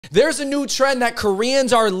There's a new trend that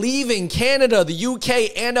Koreans are leaving Canada, the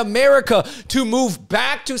UK, and America to move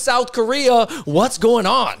back to South Korea. What's going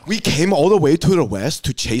on? We came all the way to the West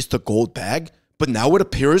to chase the gold bag, but now it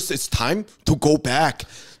appears it's time to go back.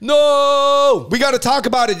 No! We got to talk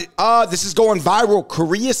about it. This is going viral.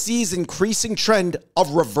 Korea sees increasing trend of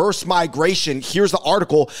reverse migration. Here's the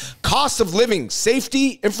article. Cost of living,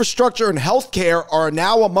 safety, infrastructure, and healthcare are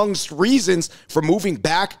now amongst reasons for moving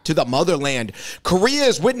back to the motherland. Korea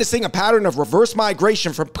is witnessing a pattern of reverse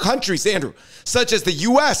migration from countries, Andrew, such as the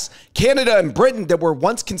U.S., Canada, and Britain that were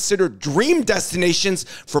once considered dream destinations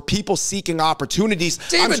for people seeking opportunities.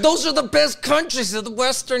 David, those are the best countries. They're the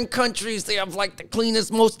Western countries. They have like the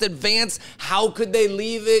cleanest, most advanced. How could they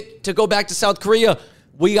leave it to go back to South Korea?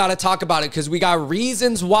 We got to talk about it because we got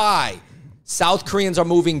reasons why South Koreans are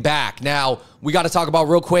moving back. Now, we got to talk about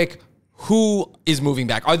real quick, who is moving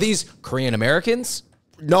back? Are these Korean Americans?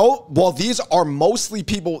 No, well, these are mostly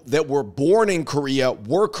people that were born in Korea,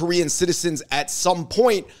 were Korean citizens at some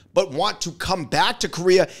point, but want to come back to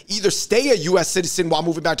Korea, either stay a U.S. citizen while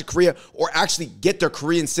moving back to Korea or actually get their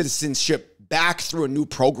Korean citizenship back through a new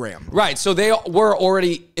program. Right. So they were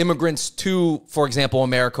already immigrants to, for example,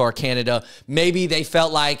 America or Canada. Maybe they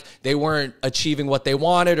felt like they weren't achieving what they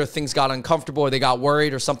wanted, or things got uncomfortable, or they got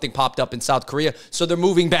worried, or something popped up in South Korea. So they're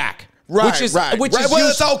moving back. Right, which is well,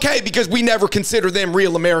 it's okay because we never consider them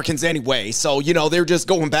real Americans anyway. So, you know, they're just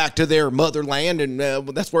going back to their motherland, and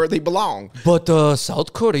that's where they belong. But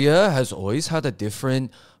South Korea has always had a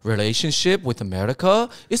different relationship with America.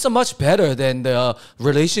 It's a much better than the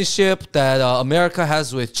relationship that America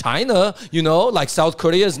has with China. You know, like South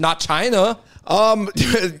Korea is not China.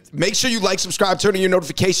 Make sure you like, subscribe, turn on your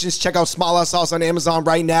notifications. Check out Small House Sauce on Amazon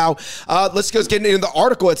right now. Let's just get into the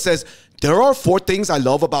article. It says, there are 4 things I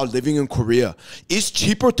love about living in Korea. It's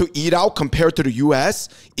cheaper to eat out compared to the US.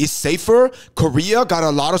 It's safer. Korea got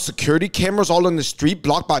a lot of security cameras all on the street,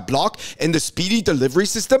 block by block, and the speedy delivery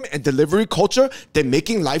system and delivery culture, they're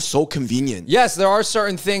making life so convenient. Yes, there are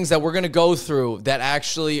certain things that we're going to go through that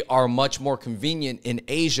actually are much more convenient in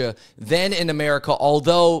Asia than in America,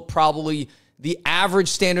 although probably the average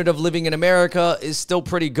standard of living in America is still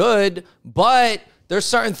pretty good, but there's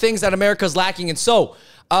certain things that America's lacking. And so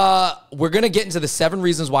we're going to get into the 7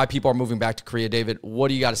 reasons why people are moving back to Korea. David, what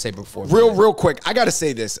do you got to say before? Real quick, I got to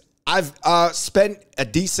say this. I've spent a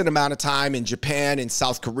decent amount of time in Japan, in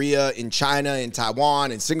South Korea, in China, in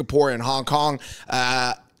Taiwan, in Singapore, in Hong Kong.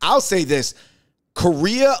 I'll say this.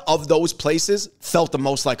 Korea, of those places, felt the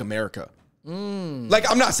most like America. Like,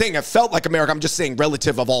 I'm not saying it felt like America. I'm just saying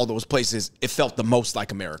relative of all those places, it felt the most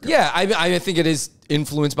like America. Yeah, I think it is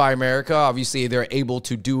influenced by America. Obviously, they're able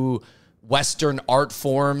to do Western art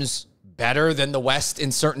forms better than the West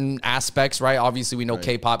in certain aspects, right? Obviously, we know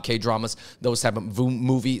K-pop, K-dramas, those type of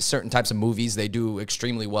movies, certain types of movies, they do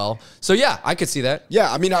extremely well. So yeah, I could see that.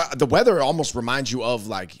 Yeah, I mean, the weather almost reminds you of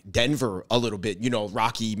like Denver a little bit, you know,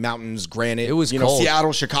 Rocky Mountains, granite. It was you cold. know,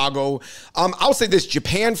 Seattle, Chicago. I'll say this,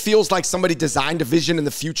 Japan feels like somebody designed a vision in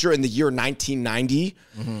the future in the year 1990.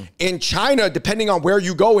 In China, depending on where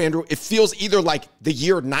you go, Andrew, it feels either like the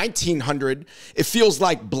year 1900, it feels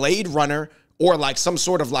like Blade Runner, or like some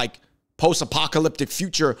sort of like post-apocalyptic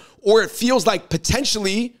future, or it feels like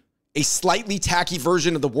potentially a slightly tacky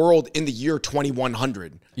version of the world in the year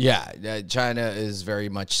 2100. Yeah, China is very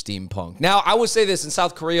much steampunk. Now, I would say this, in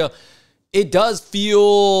South Korea, it does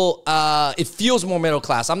feel, it feels more middle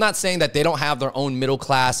class. I'm not saying that they don't have their own middle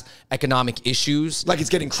class economic issues. Like it's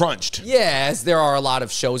getting crunched. Yes, there are a lot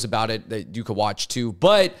of shows about it that you could watch too,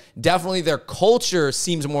 but definitely their culture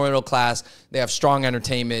seems more middle class. They have strong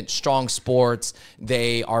entertainment, strong sports.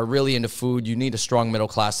 They are really into food. You need a strong middle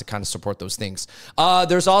class to kind of support those things.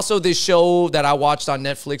 There's also this show that I watched on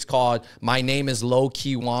Netflix called My Name is Lo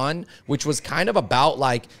Ki-wan, which was kind of about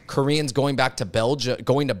like Koreans going back to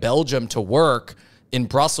Belgium to work in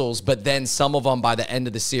Brussels, but then some of them by the end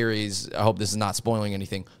of the series, I hope this is not spoiling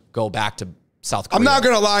anything, go back to South Korea. I'm not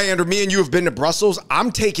going to lie, Andrew, me and you have been to Brussels.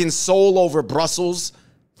 I'm taking Seoul over Brussels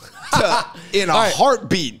in a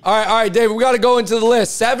heartbeat. All right, David, we got to go into the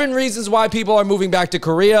list. 7 reasons why people are moving back to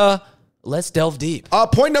Korea. Let's delve deep.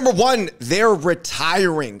 Point number 1, they're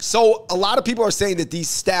retiring. So a lot of people are saying that these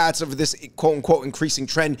stats of this quote unquote increasing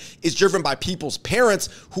trend is driven by people's parents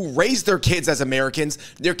who raised their kids as Americans.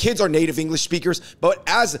 Their kids are native English speakers, but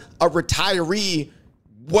as a retiree,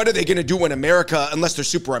 what are they going to do in America unless they're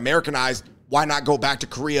super Americanized? Why not go back to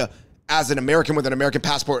Korea as an American with an American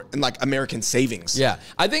passport and like American savings. Yeah.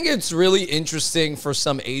 I think it's really interesting for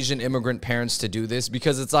some Asian immigrant parents to do this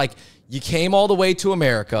because it's like you came all the way to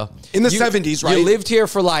America. In the 70s, right? You lived here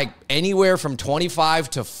for like anywhere from 25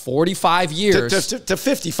 to 45 years. To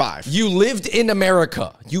 55. You lived in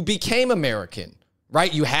America. You became American,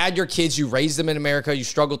 right? You had your kids. You raised them in America. You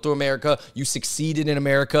struggled through America. You succeeded in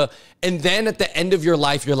America. And then at the end of your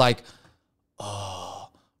life, you're like, oh,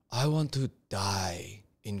 I want to die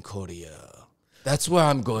in Korea. That's where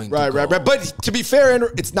I'm going to go. Right. But to be fair, Andrew,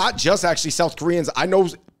 it's not just actually South Koreans. I know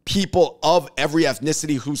people of every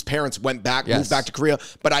ethnicity whose parents went back, moved back to Korea.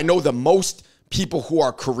 But I know the most people who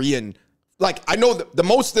are Korean. Like, I know the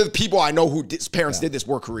most of the people I know whose parents did this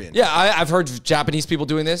were Korean. Yeah, I've heard Japanese people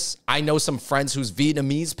doing this. I know some friends whose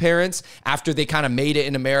Vietnamese parents, after they kind of made it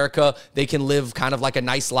in America, they can live kind of like a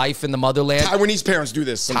nice life in the motherland. Taiwanese parents do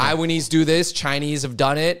this sometimes. Taiwanese do this. Chinese have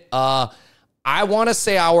done it. I want to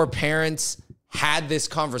say our parents had this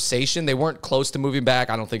conversation. They weren't close to moving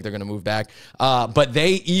back. I don't think they're going to move back. But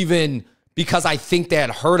they even, because I think they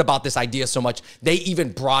had heard about this idea so much, they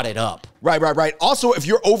even brought it up. Right. Also, if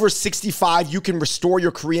you're over 65, you can restore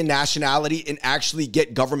your Korean nationality and actually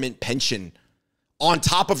get government pension on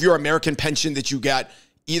top of your American pension that you got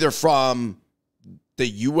either from the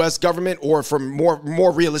U.S. government or from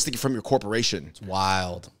more realistically from your corporation. It's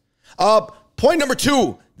wild. Point number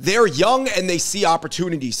 2, they're young and they see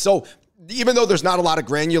opportunities. So even though there's not a lot of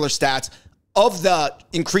granular stats of the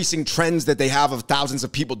increasing trends that they have of thousands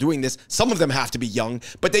of people doing this, some of them have to be young,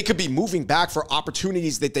 but they could be moving back for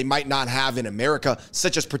opportunities that they might not have in America,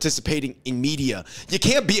 such as participating in media. You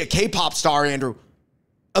can't be a K-pop star, Andrew,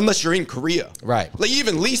 unless you're in Korea. Right. Like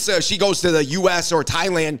even Lisa, if she goes to the US or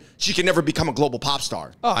Thailand, she can never become a global pop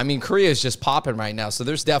star. Oh, I mean, Korea is just popping right now. So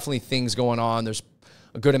there's definitely things going on. There's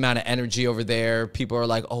a good amount of energy over there. People are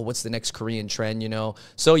like, oh, what's the next Korean trend, you know?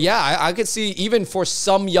 So yeah, I could see even for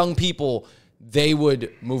some young people, they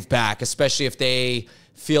would move back, especially if they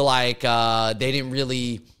feel like they didn't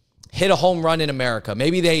really hit a home run in America.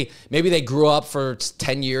 Maybe they grew up for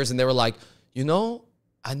 10 years and they were like, you know,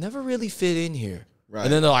 I never really fit in here. Right.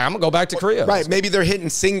 And then they're like, I'm going to go back to Korea. Right. Maybe they're hitting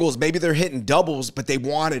singles. Maybe they're hitting doubles, but they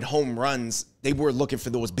wanted home runs. They were looking for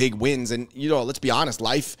those big wins. And, you know, let's be honest,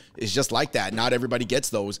 life is just like that. Not everybody gets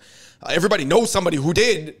those. Everybody knows somebody who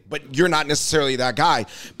did, but you're not necessarily that guy.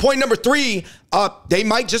 Point number 3, they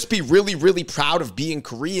might just be really, really proud of being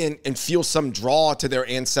Korean and feel some draw to their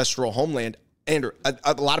ancestral homeland. Andrew,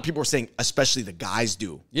 a lot of people are saying, especially the guys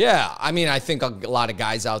do. Yeah. I mean, I think a lot of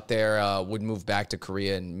guys out there would move back to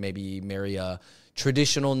Korea and maybe marry a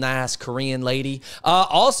traditional nice Korean lady.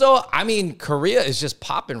 Also, I mean, Korea is just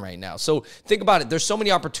popping right now. So think about it. There's so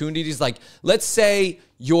many opportunities. Like, let's say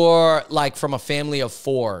you're like from a family of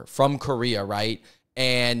 4 from Korea, right?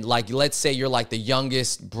 And like, let's say you're like the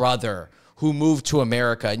youngest brother who moved to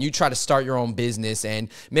America and you try to start your own business and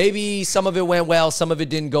maybe some of it went well, some of it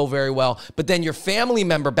didn't go very well. But then your family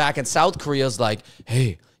member back in South Korea is like,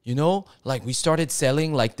 hey, you know, like we started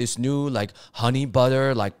selling like this new like honey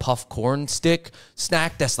butter, like puff corn stick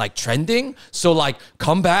snack that's like trending. So like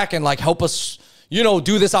come back and like help us, you know,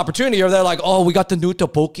 do this opportunity. Or they're like, oh, we got the new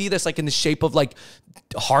tteokbokki that's like in the shape of like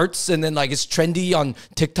hearts. And then like it's trendy on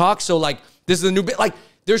TikTok. So like this is a new bit. Like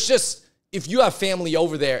there's just, if you have family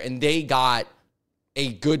over there and they got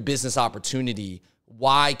a good business opportunity,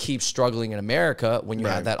 why keep struggling in America when you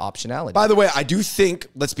have that optionality? By the way, I do think,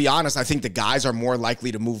 let's be honest, I think the guys are more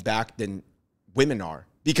likely to move back than women are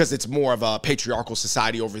because it's more of a patriarchal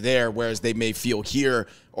society over there, whereas they may feel here,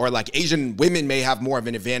 or like Asian women may have more of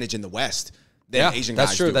an advantage in the West than Asian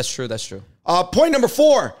guys do. That's true. Point number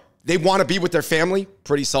 4, they want to be with their family.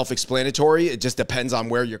 Pretty self-explanatory. It just depends on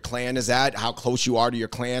where your clan is at, how close you are to your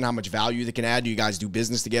clan, how much value they can add. Do you guys do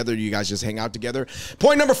business together? Do you guys just hang out together?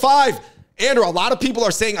 Point number 5, Andrew, a lot of people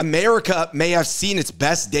are saying America may have seen its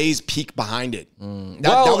best days peak behind it.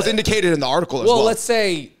 That was indicated in the article as well. Well, let's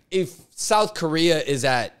say if South Korea is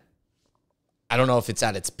at, I don't know if it's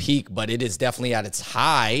at its peak, but it is definitely at its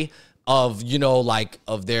high of, you know, like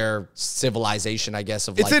of their civilization, I guess.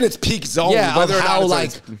 It's in its peak zone. Yeah, whether of how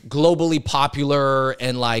like globally popular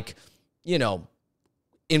and like, you know,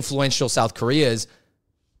 influential South Korea is,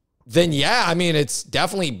 then yeah, I mean, it's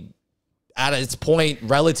definitely at its point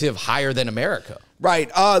relative higher than America. Right.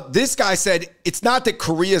 This guy said, it's not that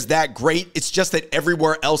Korea is that great. It's just that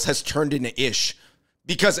everywhere else has turned into ish.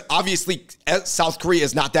 Because obviously South Korea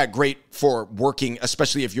is not that great for working,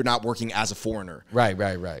 especially if you're not working as a foreigner. Right.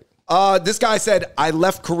 This guy said, I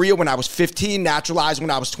left Korea when I was 15, naturalized when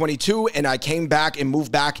I was 22, and I came back and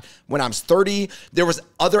moved back when I was 30. There was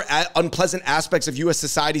other unpleasant aspects of U.S.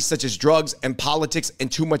 society, such as drugs and politics and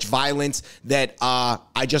too much violence that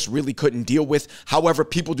I just really couldn't deal with. However,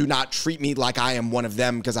 people do not treat me like I am one of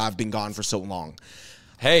them because I've been gone for so long.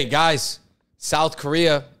 Hey, guys. South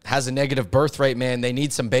Korea has a negative birth rate, man. They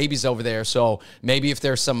need some babies over there. So maybe if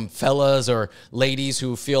there's some fellas or ladies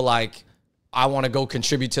who feel like I want to go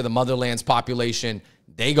contribute to the motherland's population,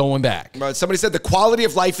 they going back. But somebody said the quality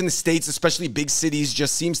of life in the States, especially big cities,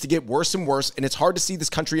 just seems to get worse and worse. And it's hard to see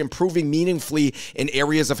this country improving meaningfully in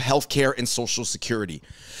areas of healthcare and social security.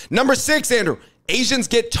 Number 6, Andrew, Asians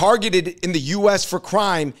get targeted in the U.S. for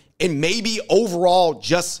crime and maybe overall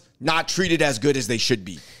just not treated as good as they should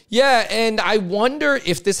be. Yeah, and I wonder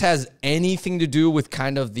if this has anything to do with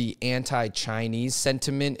kind of the anti-Chinese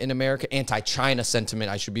sentiment in America, anti-China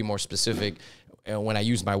sentiment, I should be more specific when I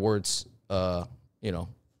use my words,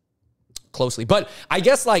 closely. But I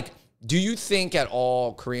guess, like, do you think at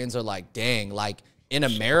all Koreans are like, dang, like, in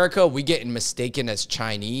America, we getting mistaken as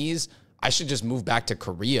Chinese? I should just move back to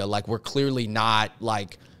Korea. Like, we're clearly not,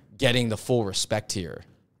 like, getting the full respect here.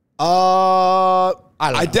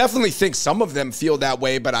 I definitely think some of them feel that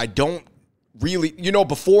way, but I don't really,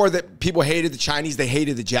 before that people hated the Chinese, they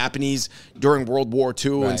hated the Japanese during World War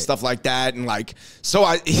II and stuff like that. And like, so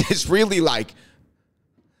it's really like,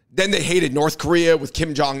 then they hated North Korea with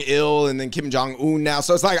Kim Jong-il and then Kim Jong-un now.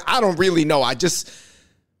 So it's like, I don't really know. I just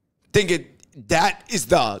think that is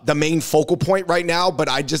the main focal point right now, but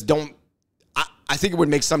I just don't, I think it would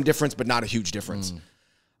make some difference, but not a huge difference.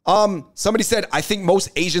 Somebody said, I think most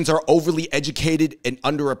Asians are overly educated and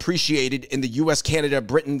underappreciated. In the US, Canada,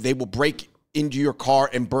 Britain, they will break into your car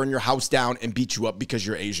and burn your house down and beat you up because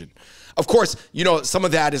you're Asian. Of course, some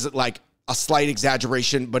of that is like a slight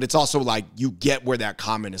exaggeration, but it's also like you get where that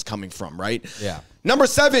comment is coming from, right? Yeah. Number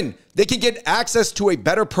 7, they can get access to a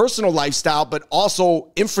better personal lifestyle, but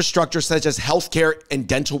also infrastructure such as healthcare and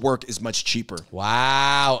dental work is much cheaper.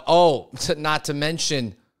 Wow. Oh, not to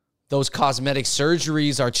mention, those cosmetic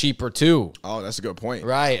surgeries are cheaper too. Oh, that's a good point.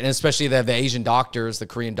 Right. And especially the Asian doctors, the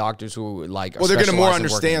Korean doctors who like, well, they're going to more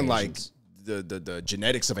understand like the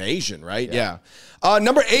genetics of Asian, right? Yeah.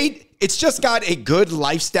 Number 8, it's just got a good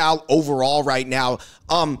lifestyle overall right now.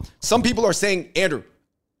 Some people are saying, Andrew,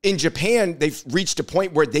 in Japan, they've reached a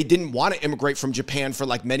point where they didn't want to immigrate from Japan for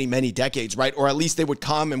like many, many decades, right? Or at least they would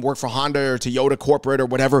come and work for Honda or Toyota corporate or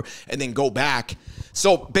whatever, and then go back.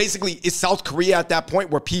 So basically, is South Korea at that point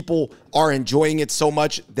where people are enjoying it so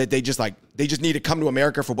much that they just need to come to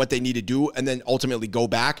America for what they need to do and then ultimately go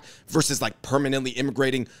back versus like permanently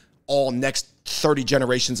immigrating all next 30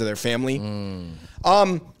 generations of their family?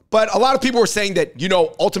 But a lot of people were saying that,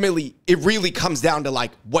 ultimately it really comes down to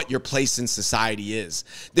like what your place in society is.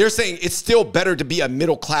 They're saying it's still better to be a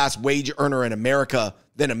middle-class wage earner in America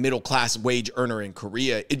than a middle-class wage earner in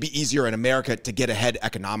Korea. It'd be easier in America to get ahead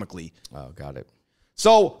economically. Oh, got it.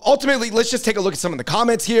 So ultimately, let's just take a look at some of the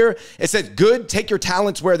comments here. It said, good, take your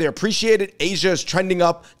talents where they're appreciated. Asia is trending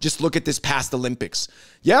up. Just look at this past Olympics.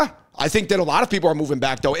 Yeah, I think that a lot of people are moving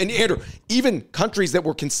back, though. And Andrew, even countries that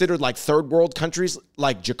were considered like third world countries,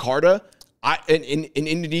 like Jakarta, in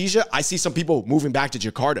Indonesia, I see some people moving back to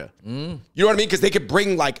Jakarta. You know what I mean? Because they could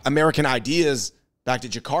bring like American ideas back to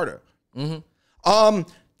Jakarta.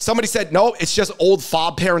 Somebody said, no, it's just old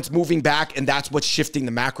fob parents moving back, and that's what's shifting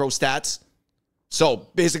the macro stats. So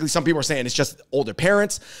basically, some people are saying it's just older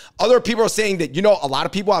parents. Other people are saying that, a lot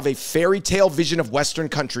of people have a fairy tale vision of Western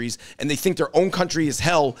countries and they think their own country is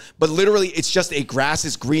hell, but literally it's just a grass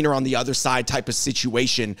is greener on the other side type of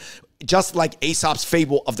situation, just like Aesop's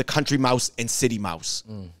fable of the country mouse and city mouse.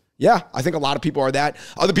 Yeah, I think a lot of people are that.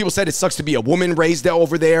 Other people said it sucks to be a woman raised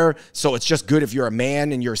over there, so it's just good if you're a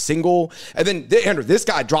man and you're single. And then, Andrew, this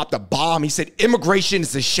guy dropped a bomb. He said, immigration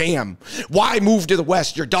is a sham. Why move to the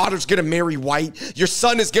West? Your daughter's going to marry white. Your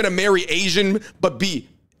son is going to marry Asian, but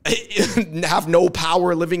have no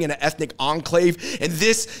power living in an ethnic enclave. And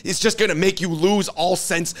this is just going to make you lose all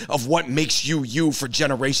sense of what makes you you for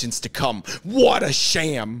generations to come. What a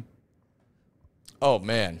sham. Oh,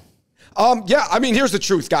 man. Yeah, I mean, here's the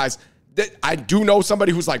truth, guys. I do know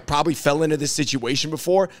somebody who's like probably fell into this situation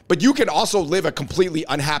before, but you can also live a completely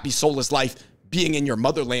unhappy, soulless life being in your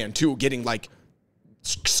motherland too, getting like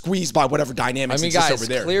squeezed by whatever dynamics exist over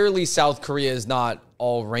there. Clearly South Korea is not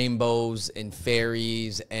all rainbows and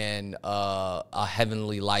fairies and a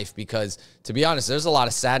heavenly life, because to be honest, there's a lot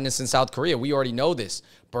of sadness in South Korea. We already know this.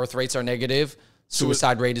 Birth rates are negative.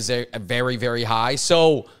 Suicide rate is very, very high.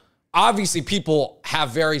 So obviously people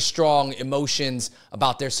have very strong emotions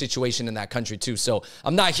about their situation in that country too. So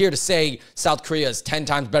I'm not here to say South Korea is 10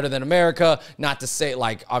 times better than America. Not to say,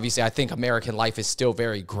 like, obviously I think American life is still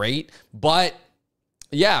very great, but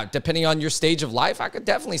yeah, depending on your stage of life, I could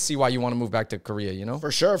definitely see why you want to move back to Korea, you know?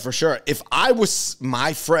 For sure, for sure. If I was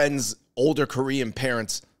my friend's older Korean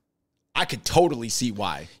parents, I could totally see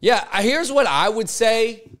why. Yeah, here's what I would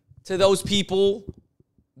say to those people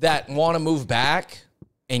that want to move back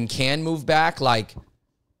and can move back. Like,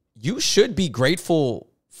 you should be grateful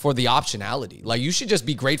for the optionality. Like, you should just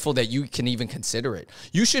be grateful that you can even consider it.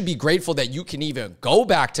 You should be grateful that you can even go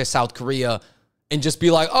back to South Korea and just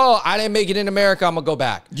be like, oh, I didn't make it in America, I'm going to go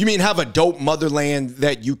back. You mean have a dope motherland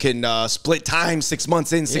that you can split time 6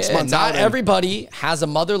 months in, 6 months out? Not everybody has a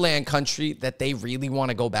motherland country that they really want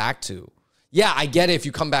to go back to. Yeah, I get it. If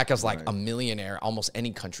you come back as like a millionaire, almost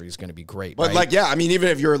any country is going to be great. But right? like, yeah, I mean, even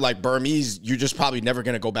if you're like Burmese, you're just probably never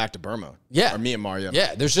going to go back to Burma. Yeah. Or Myanmar, yeah.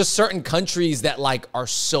 Yeah, there's just certain countries that like are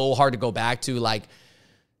so hard to go back to. Like,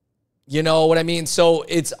 you know what I mean? So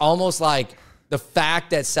it's almost like the fact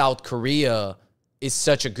that South Korea is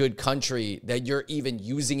such a good country that you're even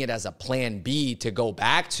using it as a plan B to go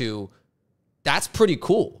back to, that's pretty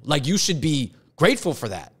cool. Like, you should be grateful for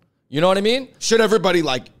that. You know what I mean? Should everybody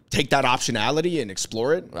like take that optionality and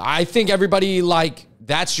explore it? I think everybody, like,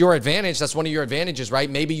 that's your advantage. That's one of your advantages, right?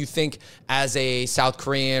 Maybe you think as a South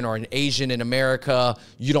Korean or an Asian in America,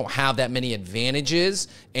 you don't have that many advantages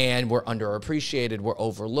and we're underappreciated, we're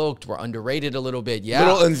overlooked, we're underrated a little bit. Yeah.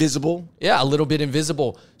 A little invisible. Yeah, a little bit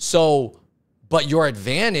invisible. So, but your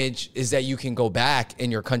advantage is that you can go back and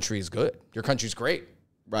your country is good. Your country's great.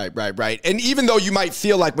 Right. And even though you might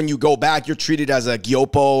feel like when you go back, you're treated as a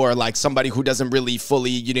gyopo or like somebody who doesn't really fully,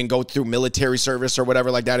 you didn't go through military service or whatever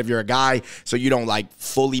like that if you're a guy, so you don't like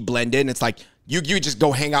fully blend in. It's like you just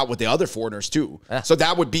go hang out with the other foreigners too. Yeah. So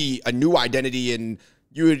that would be a new identity, and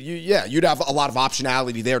you'd have a lot of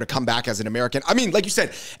optionality there to come back as an American. I mean, like you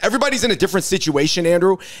said, everybody's in a different situation,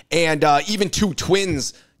 Andrew, and even two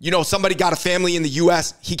twins, you know, somebody got a family in the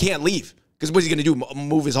U.S., he can't leave. Because what's he going to do?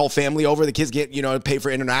 Move his whole family over? The kids get, you know, pay for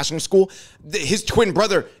international school? His twin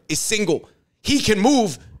brother is single. He can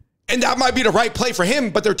move, and that might be the right play for him,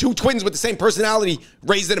 but they're two twins with the same personality,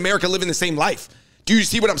 raised in America, living the same life. Do you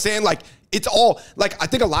see what I'm saying? Like, it's all, like, I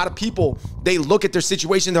think a lot of people, they look at their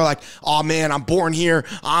situation, they're like, oh, man, I'm born here.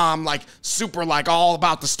 I'm, like, super, like, all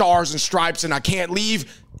about the stars and stripes, and I can't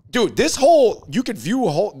leave. Dude, this whole, you could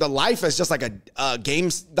view the life as just like a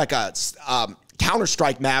games, like a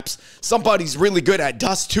Counter-Strike maps. Somebody's really good at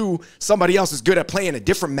Dust 2. Somebody else is good at playing a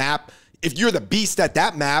different map. If you're the beast at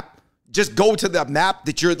that map, just go to the map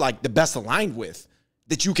that you're like the best aligned with,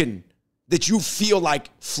 that you feel like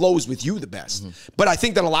flows with you the best. But I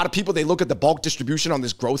think that a lot of people, they look at the bulk distribution on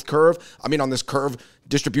this growth curve, on this curve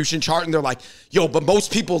distribution chart, and they're like, yo, but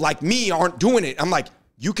most people like me aren't doing it. I'm like,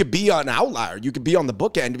 you could be an outlier. You could be on the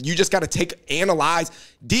bookend. You just got to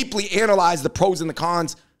deeply analyze the pros and the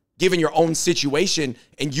cons, given your own situation,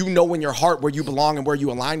 and you know in your heart where you belong and where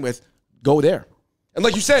you align with, go there. And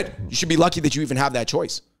like you said, you should be lucky that you even have that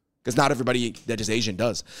choice, because not everybody that is Asian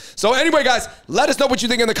does. So anyway, guys, let us know what you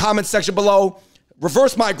think in the comments section below.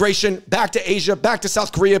 Reverse migration, back to Asia, back to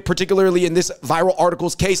South Korea, particularly in this viral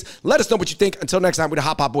article's case. Let us know what you think. Until next time, we're the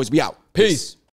Hot Pot Boys. We out. Peace.